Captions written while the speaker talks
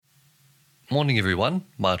Morning everyone,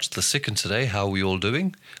 March the 2nd today. How are we all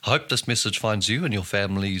doing? I hope this message finds you and your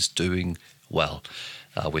families doing well.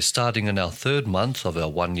 We're starting in our third month of our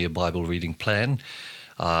one-year Bible reading plan.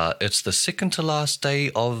 It's the second to last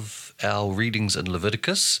day of our readings in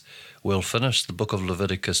Leviticus. We'll finish the book of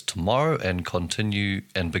Leviticus tomorrow and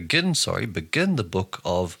begin the book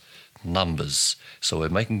of Numbers. So we're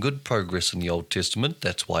making good progress in the Old Testament.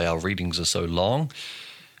 That's why our readings are so long.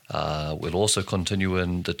 We'll also continue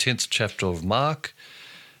in the 10th chapter of Mark,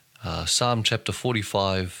 Psalm chapter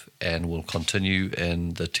 45, and we'll continue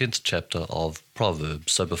in the 10th chapter of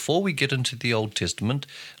Proverbs. So before we get into the Old Testament,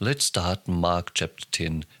 let's start Mark chapter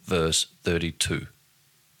 10, verse 32.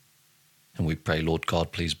 And we pray, Lord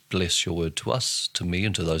God, please bless your word to us, to me,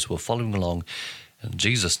 and to those who are following along. In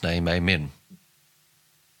Jesus' name, amen.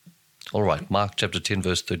 All right, Mark chapter 10,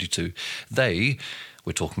 verse 32.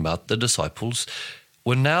 We're talking about the disciples,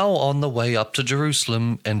 were now on the way up to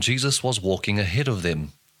Jerusalem, and Jesus was walking ahead of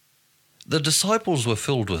them. The disciples were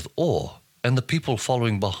filled with awe, and the people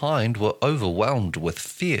following behind were overwhelmed with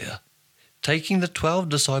fear. Taking the 12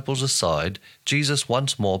 disciples aside, Jesus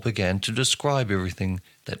once more began to describe everything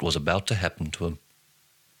that was about to happen to him.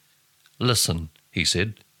 "Listen," he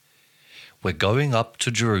said, "we're going up to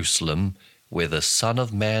Jerusalem, where the Son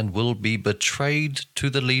of Man will be betrayed to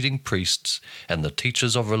the leading priests and the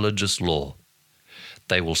teachers of religious law.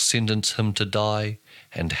 They will sentence him to die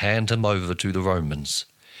and hand him over to the Romans.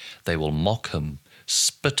 They will mock him,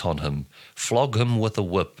 spit on him, flog him with a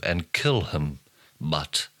whip, and kill him.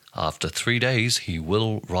 But after 3 days he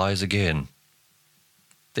will rise again."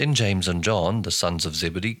 Then James and John, the sons of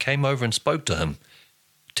Zebedee, came over and spoke to him.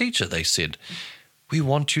 "Teacher," they said, "we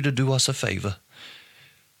want you to do us a favor."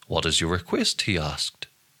 "What is your request?" he asked.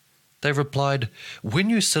 They replied, "When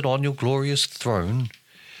you sit on your glorious throne,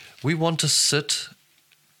 we want to sit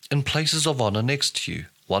in places of honor next to you,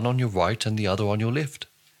 one on your right and the other on your left."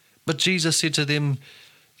 But Jesus said to them,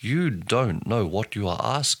 "You don't know what you are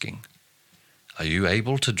asking. Are you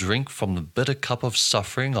able to drink from the bitter cup of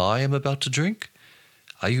suffering I am about to drink?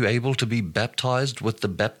 Are you able to be baptized with the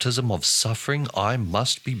baptism of suffering I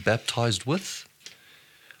must be baptized with?"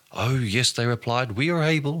 "Oh, yes," they replied, "we are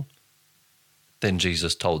able." Then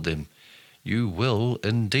Jesus told them, "You will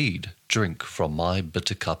indeed drink from my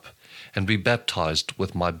bitter cup and be baptized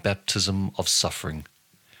with my baptism of suffering.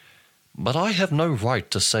 But I have no right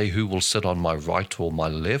to say who will sit on my right or my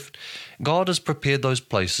left. God has prepared those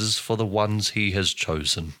places for the ones he has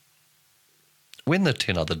chosen." When the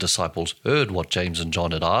 10 other disciples heard what James and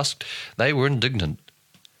John had asked, they were indignant.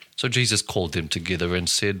 So Jesus called them together and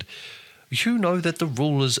said, "You know that the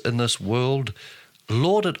rulers in this world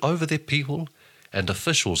lord it over their people, and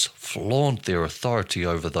officials flaunt their authority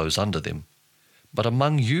over those under them. But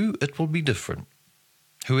among you it will be different.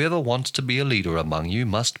 Whoever wants to be a leader among you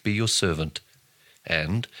must be your servant,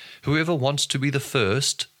 and whoever wants to be the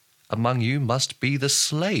first among you must be the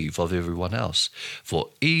slave of everyone else. For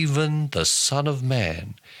even the Son of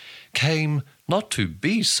Man came not to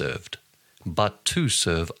be served, but to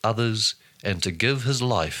serve others and to give his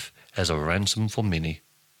life as a ransom for many."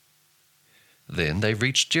 Then they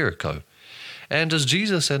reached Jericho, and as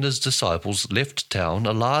Jesus and his disciples left town,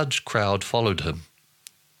 a large crowd followed him.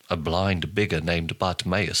 A blind beggar named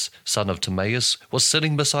Bartimaeus, son of Timaeus, was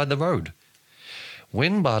sitting beside the road.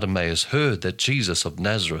 When Bartimaeus heard that Jesus of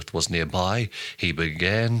Nazareth was nearby, he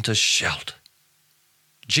began to shout,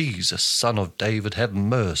 "Jesus, Son of David, have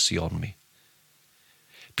mercy on me."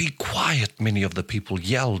 "Be quiet," many of the people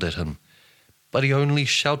yelled at him, but he only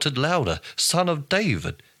shouted louder, "Son of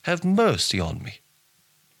David, have mercy on me."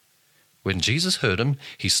 When Jesus heard him,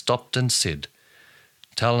 he stopped and said,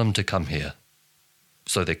 "Tell him to come here."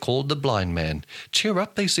 So they called the blind man. "Cheer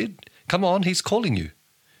up," they said. "Come on, he's calling you."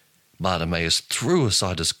 Bartimaeus threw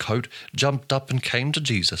aside his coat, jumped up and came to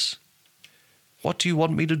Jesus. "What do you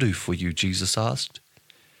want me to do for you?" Jesus asked.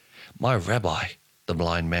 "My Rabbi," the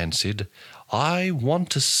blind man said, "I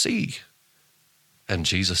want to see." And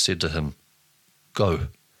Jesus said to him, "Go,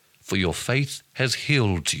 for your faith has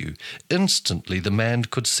healed you." Instantly the man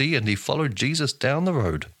could see, and he followed Jesus down the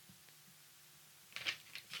road.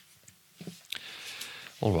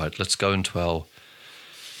 All right, let's go into our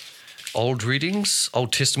Old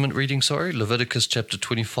Testament reading. Leviticus chapter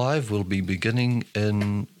 25. We'll be beginning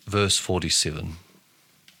in verse 47.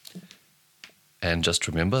 And just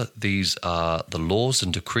remember, these are the laws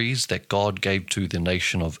and decrees that God gave to the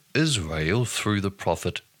nation of Israel through the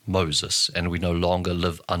prophet Moses. And we no longer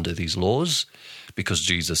live under these laws because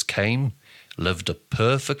Jesus came, lived a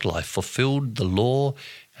perfect life, fulfilled the law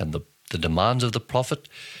and the demands of the prophet.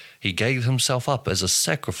 He gave himself up as a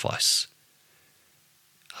sacrifice,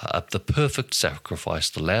 the perfect sacrifice,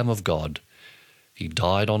 the Lamb of God, He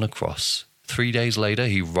died on a cross. 3 days later,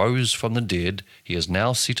 he rose from the dead. He is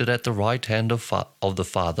now seated at the right hand of the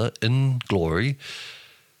Father in glory.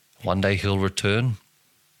 One day he'll return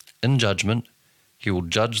in judgment. He will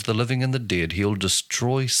judge the living and the dead. He'll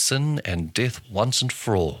destroy sin and death once and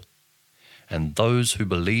for all. And those who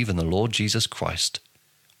believe in the Lord Jesus Christ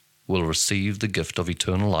will receive the gift of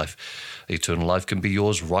eternal life. Eternal life can be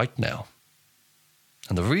yours right now.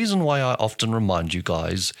 And the reason why I often remind you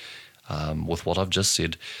guys with what I've just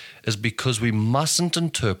said is because we mustn't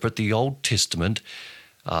interpret the Old Testament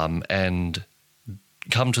and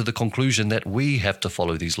come to the conclusion that we have to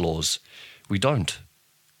follow these laws. We don't.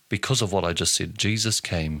 Because of what I just said, Jesus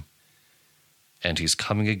came and he's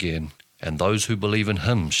coming again, and those who believe in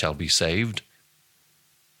him shall be saved.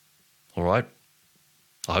 All right?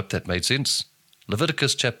 I hope that made sense.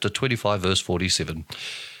 Leviticus chapter 25, verse 47.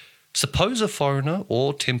 Suppose a foreigner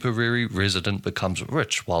or temporary resident becomes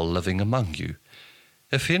rich while living among you.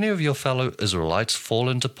 If any of your fellow Israelites fall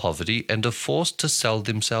into poverty and are forced to sell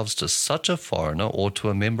themselves to such a foreigner or to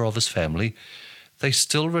a member of his family, they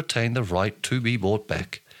still retain the right to be bought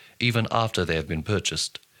back, even after they have been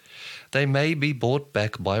purchased. They may be bought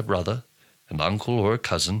back by a brother, an uncle, or a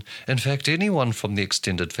cousin. In fact, anyone from the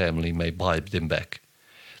extended family may buy them back.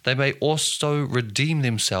 They may also redeem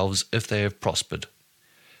themselves if they have prospered.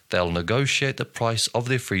 They'll negotiate the price of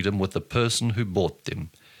their freedom with the person who bought them.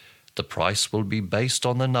 The price will be based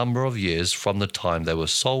on the number of years from the time they were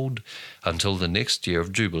sold until the next year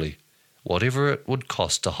of Jubilee, whatever it would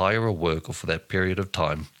cost to hire a worker for that period of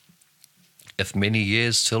time. If many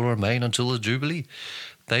years still remain until the Jubilee,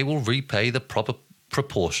 they will repay the proper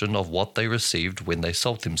proportion of what they received when they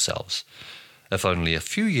sold themselves. If only a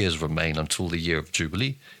few years remain until the year of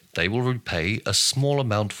Jubilee, they will repay a small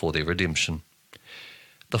amount for their redemption.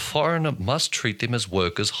 The foreigner must treat them as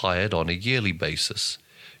workers hired on a yearly basis.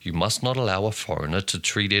 You must not allow a foreigner to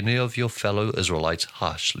treat any of your fellow Israelites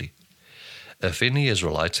harshly. If any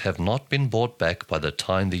Israelites have not been bought back by the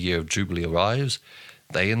time the year of Jubilee arrives,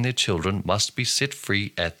 they and their children must be set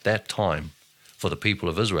free at that time, for the people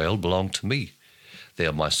of Israel belong to me. They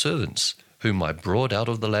are my servants, whom I brought out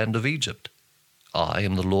of the land of Egypt. I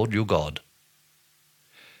am the Lord your God.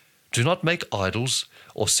 Do not make idols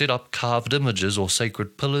or set up carved images or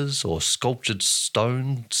sacred pillars or sculptured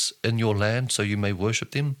stones in your land so you may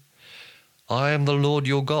worship them. I am the Lord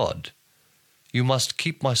your God. You must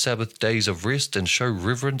keep my Sabbath days of rest and show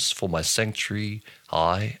reverence for my sanctuary.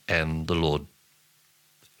 I am the Lord.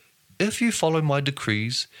 If you follow my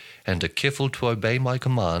decrees and are careful to obey my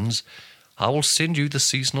commands, I will send you the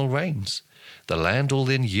seasonal rains. The land will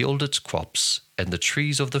then yield its crops, and the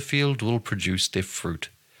trees of the field will produce their fruit.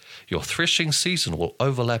 Your threshing season will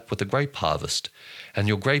overlap with the grape harvest, and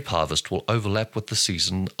your grape harvest will overlap with the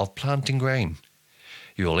season of planting grain.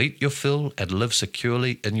 You will eat your fill and live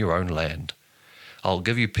securely in your own land. I'll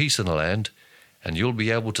give you peace in the land, and you'll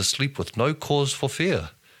be able to sleep with no cause for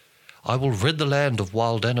fear. I will rid the land of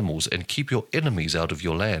wild animals and keep your enemies out of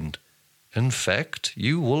your land. In fact,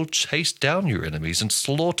 you will chase down your enemies and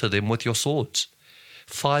slaughter them with your swords.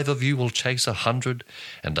 5 of you will chase 100,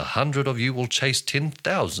 and 100 of you will chase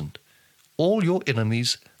 10,000. All your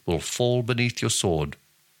enemies will fall beneath your sword.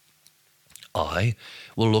 I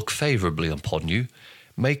will look favorably upon you,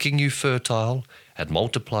 making you fertile and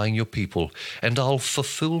multiplying your people, and I'll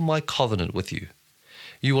fulfill my covenant with you.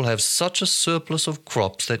 You will have such a surplus of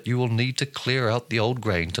crops that you will need to clear out the old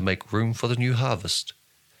grain to make room for the new harvest.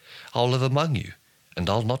 I'll live among you, and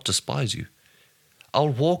I'll not despise you. I'll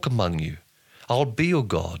walk among you. I'll be your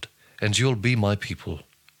God, and you'll be my people.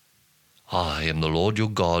 I am the Lord your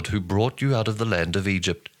God who brought you out of the land of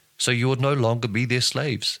Egypt, so you would no longer be their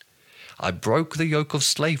slaves. I broke the yoke of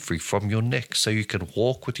slavery from your neck so you can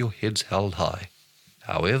walk with your heads held high.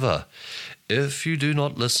 However, if you do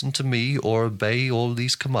not listen to me or obey all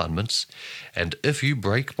these commandments, and if you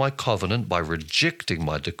break my covenant by rejecting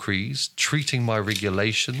my decrees, treating my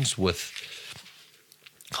regulations with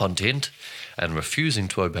contempt, and refusing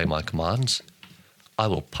to obey my commands, I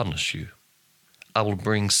will punish you. I will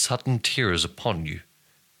bring sudden terrors upon you,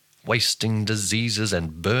 wasting diseases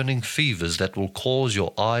and burning fevers that will cause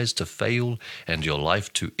your eyes to fail and your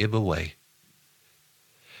life to ebb away.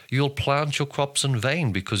 You'll plant your crops in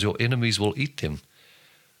vain because your enemies will eat them.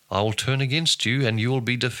 I will turn against you, and you will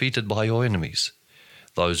be defeated by your enemies.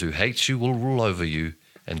 Those who hate you will rule over you,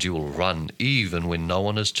 and you will run even when no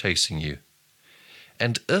one is chasing you.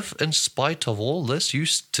 And if, in spite of all this, you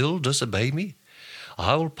still disobey me,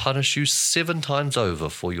 I will punish you 7 times over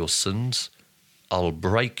for your sins. I will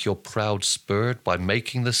break your proud spirit by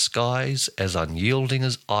making the skies as unyielding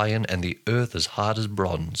as iron and the earth as hard as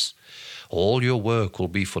bronze. All your work will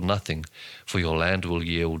be for nothing, for your land will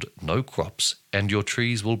yield no crops, and your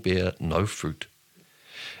trees will bear no fruit.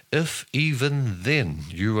 If even then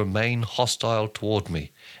you remain hostile toward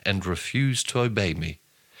me and refuse to obey me,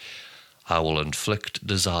 I will inflict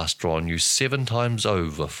disaster on you 7 times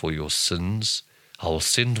over for your sins. I will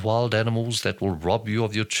send wild animals that will rob you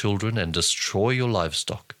of your children and destroy your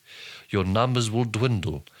livestock. Your numbers will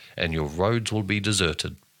dwindle, and your roads will be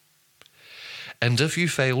deserted. And if you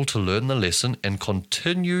fail to learn the lesson and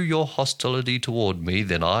continue your hostility toward me,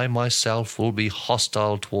 then I myself will be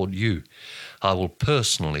hostile toward you. I will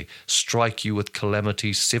personally strike you with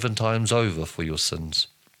calamity 7 times over for your sins.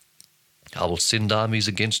 I will send armies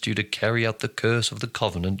against you to carry out the curse of the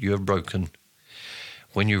covenant you have broken.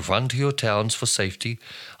 When you run to your towns for safety,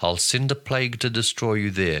 I'll send a plague to destroy you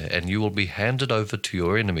there, and you will be handed over to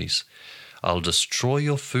your enemies. I'll destroy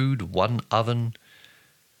your food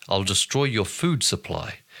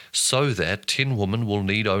supply, so that 10 women will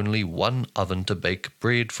need only 1 oven to bake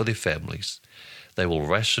bread for their families. They will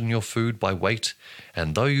ration your food by weight,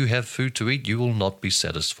 and though you have food to eat, you will not be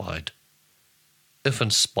satisfied. If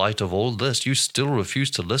in spite of all this you still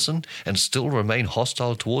refuse to listen and still remain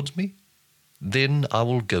hostile towards me, then I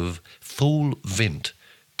will give full vent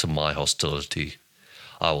to my hostility.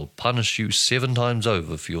 I will punish you 7 times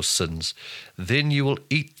over for your sins. Then you will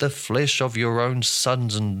eat the flesh of your own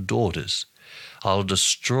sons and daughters. I'll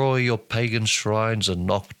destroy your pagan shrines and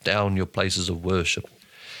knock down your places of worship.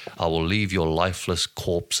 I will leave your lifeless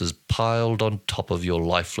corpses piled on top of your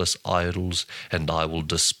lifeless idols, and I will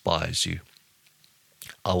despise you.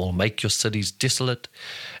 I will make your cities desolate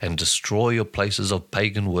and destroy your places of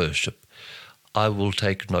pagan worship. I will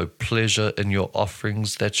take no pleasure in your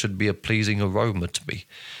offerings that should be a pleasing aroma to me.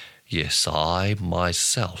 Yes, I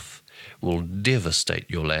myself will devastate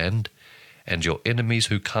your land, and your enemies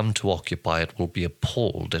who come to occupy it will be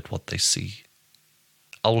appalled at what they see.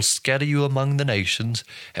 I will scatter you among the nations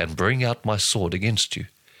and bring out my sword against you.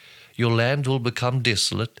 Your land will become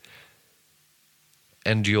desolate,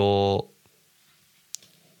 and your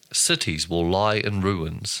cities will lie in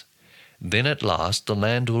ruins. Then at last the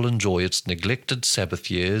land will enjoy its neglected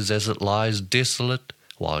Sabbath years as it lies desolate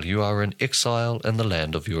while you are in exile in the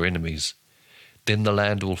land of your enemies. Then the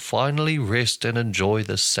land will finally rest and enjoy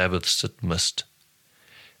the Sabbaths it missed.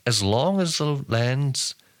 As long as the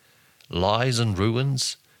land lies in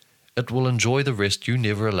ruins, it will enjoy the rest you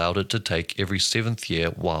never allowed it to take every 7th year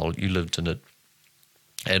while you lived in it.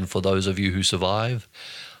 And for those of you who survive,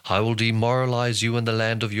 I will demoralize you in the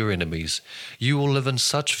land of your enemies. You will live in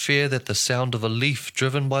such fear that the sound of a leaf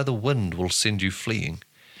driven by the wind will send you fleeing.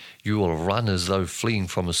 You will run as though fleeing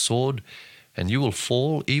from a sword, and you will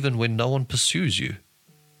fall even when no one pursues you.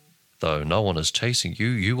 Though no one is chasing you,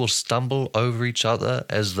 you will stumble over each other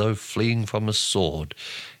as though fleeing from a sword.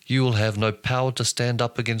 You will have no power to stand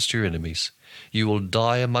up against your enemies. You will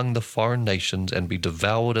die among the foreign nations and be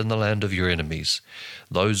devoured in the land of your enemies.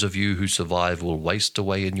 Those of you who survive will waste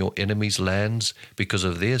away in your enemies' lands because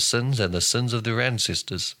of their sins and the sins of their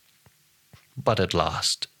ancestors. But at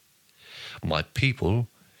last, my people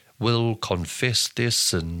will confess their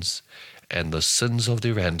sins and the sins of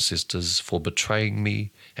their ancestors for betraying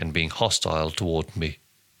me and being hostile toward me.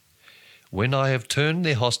 When I have turned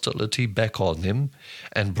their hostility back on them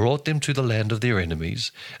and brought them to the land of their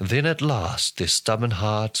enemies, then at last their stubborn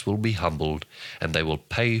hearts will be humbled, and they will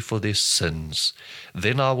pay for their sins.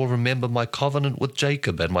 Then I will remember my covenant with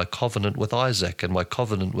Jacob, and my covenant with Isaac, and my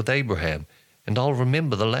covenant with Abraham, and I'll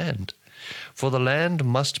remember the land. For the land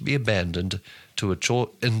must be abandoned to enjoy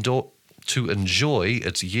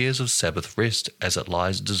its years of Sabbath rest as it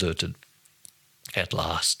lies deserted. At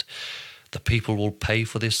last, the people will pay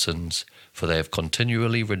for their sins, for they have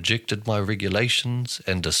continually rejected my regulations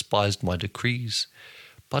and despised my decrees.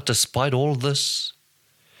 But despite all this,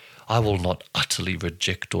 I will not utterly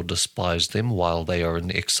reject or despise them while they are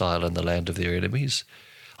in exile in the land of their enemies.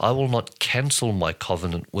 I will not cancel my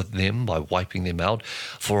covenant with them by wiping them out,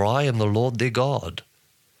 for I am the Lord their God.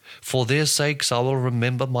 For their sakes I will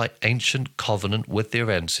remember my ancient covenant with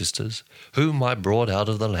their ancestors, whom I brought out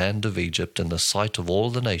of the land of Egypt in the sight of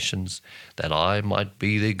all the nations, that I might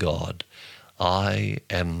be their God. I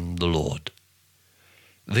am the Lord.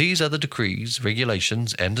 These are the decrees,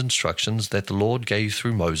 regulations, and instructions that the Lord gave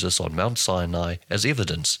through Moses on Mount Sinai as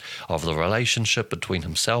evidence of the relationship between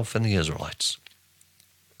himself and the Israelites.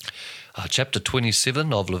 Chapter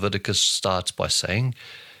 27 of Leviticus starts by saying,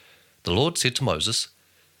 "The Lord said to Moses,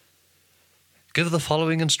 give the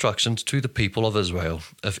following instructions to the people of Israel.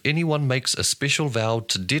 If anyone makes a special vow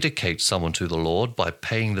to dedicate someone to the Lord by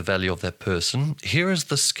paying the value of that person, here is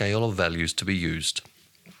the scale of values to be used.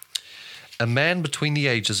 A man between the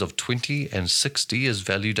ages of 20 and 60 is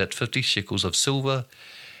valued at 50 shekels of silver,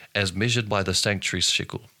 as measured by the sanctuary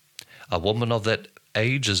shekel. A woman of that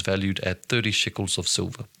age is valued at 30 shekels of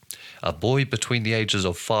silver. A boy between the ages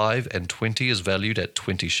of 5 and 20 is valued at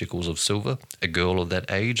 20 shekels of silver. A girl of that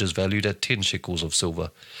age is valued at 10 shekels of silver.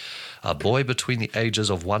 A boy between the ages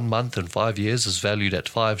of 1 month and 5 years is valued at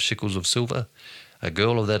 5 shekels of silver. A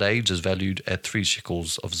girl of that age is valued at 3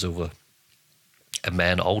 shekels of silver. A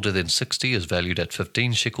man older than 60 is valued at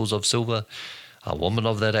 15 shekels of silver. A woman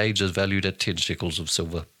of that age is valued at 10 shekels of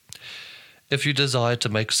silver. If you desire to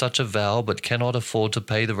make such a vow but cannot afford to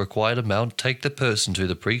pay the required amount, take the person to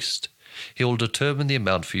the priest. He will determine the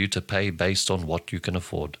amount for you to pay based on what you can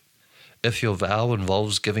afford. If your vow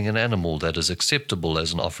involves giving an animal that is acceptable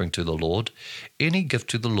as an offering to the Lord, any gift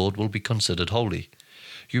to the Lord will be considered holy.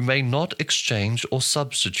 You may not exchange or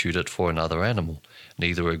substitute it for another animal,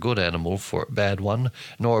 neither a good animal for a bad one,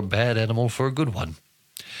 nor a bad animal for a good one.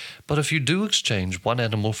 But if you do exchange one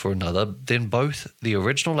animal for another, then both the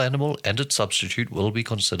original animal and its substitute will be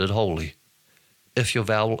considered holy. If your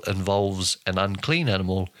vow involves an unclean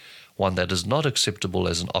animal, one that is not acceptable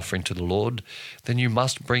as an offering to the Lord, then you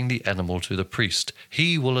must bring the animal to the priest.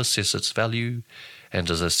 He will assess its value, and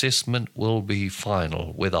his assessment will be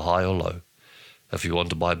final, whether high or low. If you want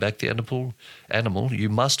to buy back the animal, you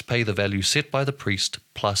must pay the value set by the priest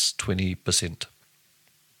plus 20%.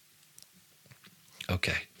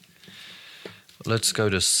 Okay. Let's go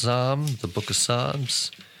to the book of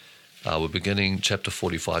Psalms. We're beginning chapter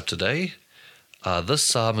 45 today. This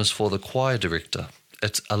psalm is for the choir director.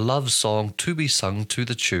 It's a love song to be sung to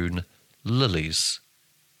the tune Lilies.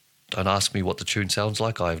 Don't ask me what the tune sounds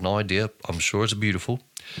like. I have no idea. I'm sure it's beautiful.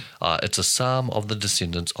 It's a psalm of the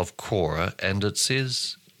descendants of Korah, and it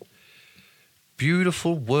says,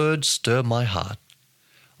 "Beautiful words stir my heart.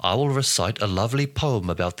 I will recite a lovely poem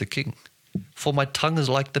about the king, for my tongue is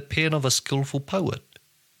like the pen of a skillful poet.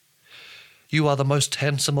 You are the most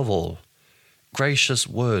handsome of all. Gracious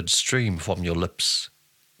words stream from your lips.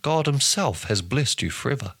 God himself has blessed you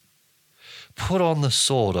forever. Put on the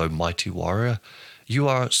sword, O mighty warrior. You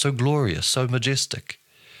are so glorious, so majestic.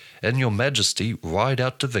 In your majesty ride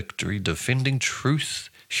out to victory, defending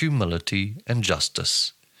truth, humility, and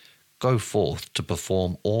justice. Go forth to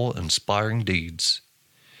perform awe-inspiring deeds.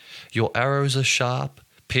 Your arrows are sharp,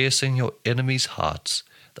 piercing your enemies' hearts.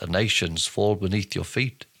 The nations fall beneath your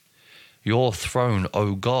feet. Your throne,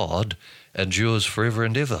 O God, endures forever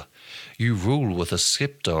and ever. You rule with a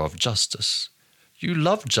scepter of justice. You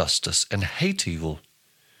love justice and hate evil.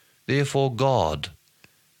 Therefore God,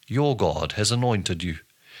 your God, has anointed you,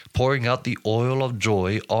 pouring out the oil of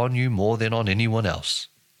joy on you more than on anyone else.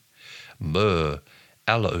 Myrrh,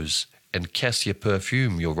 aloes, and cassia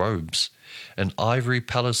perfume your robes. In ivory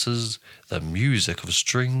palaces the music of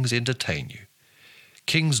strings entertain you.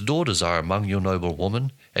 King's daughters are among your noble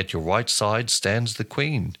women. At your right side stands the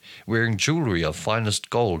queen, wearing jewelry of finest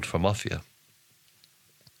gold from Ophir.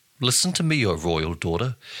 Listen to me, O royal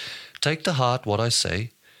daughter. Take to heart what I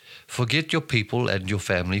say. Forget your people and your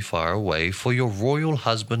family far away, for your royal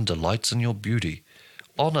husband delights in your beauty.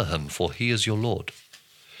 Honor him, for he is your Lord.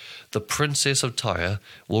 The princess of Tyre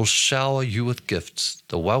will shower you with gifts.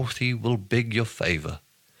 The wealthy will beg your favor.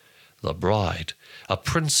 The bride, a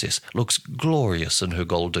princess, looks glorious in her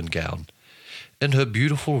golden gown. In her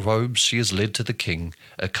beautiful robes she is led to the king,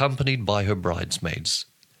 accompanied by her bridesmaids.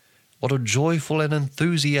 What a joyful and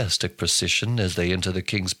enthusiastic procession as they enter the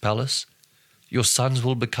king's palace. Your sons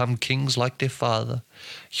will become kings like their father.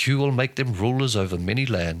 You will make them rulers over many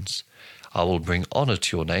lands. I will bring honor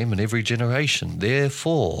to your name in every generation.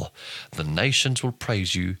 Therefore, the nations will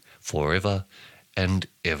praise you forever and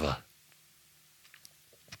ever."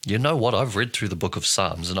 You know what? I've read through the book of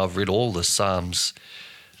Psalms, and I've read all the Psalms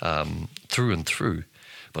through and through.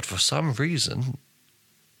 But for some reason,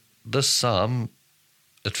 this psalm,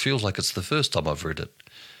 it feels like it's the first time I've read it.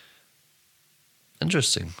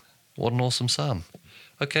 Interesting. What an awesome psalm.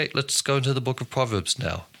 Okay, let's go into the book of Proverbs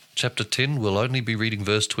now. Chapter 10, we'll only be reading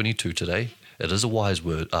verse 22 today. It is a wise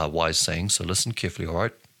saying, so listen carefully, all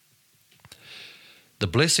right? The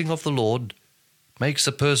blessing of the Lord makes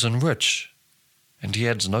a person rich, and he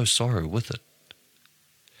adds no sorrow with it.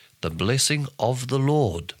 The blessing of the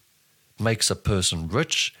Lord makes a person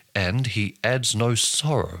rich, and he adds no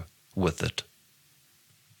sorrow with it.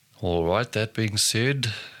 All right, that being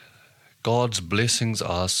said, God's blessings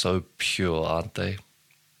are so pure, aren't they?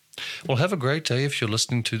 Well, have a great day if you're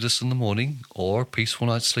listening to this in the morning, or a peaceful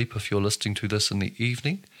night's sleep if you're listening to this in the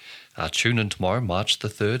evening. Tune in tomorrow, March the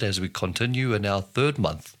 3rd, as we continue in our third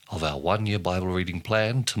month of our one-year Bible reading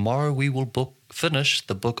plan. Tomorrow we will finish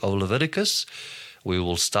the book of Leviticus. We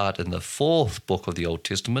will start in the 4th book of the Old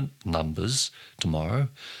Testament, Numbers, tomorrow.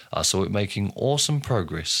 So we're making awesome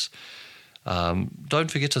progress.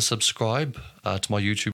 Don't forget to subscribe to my YouTube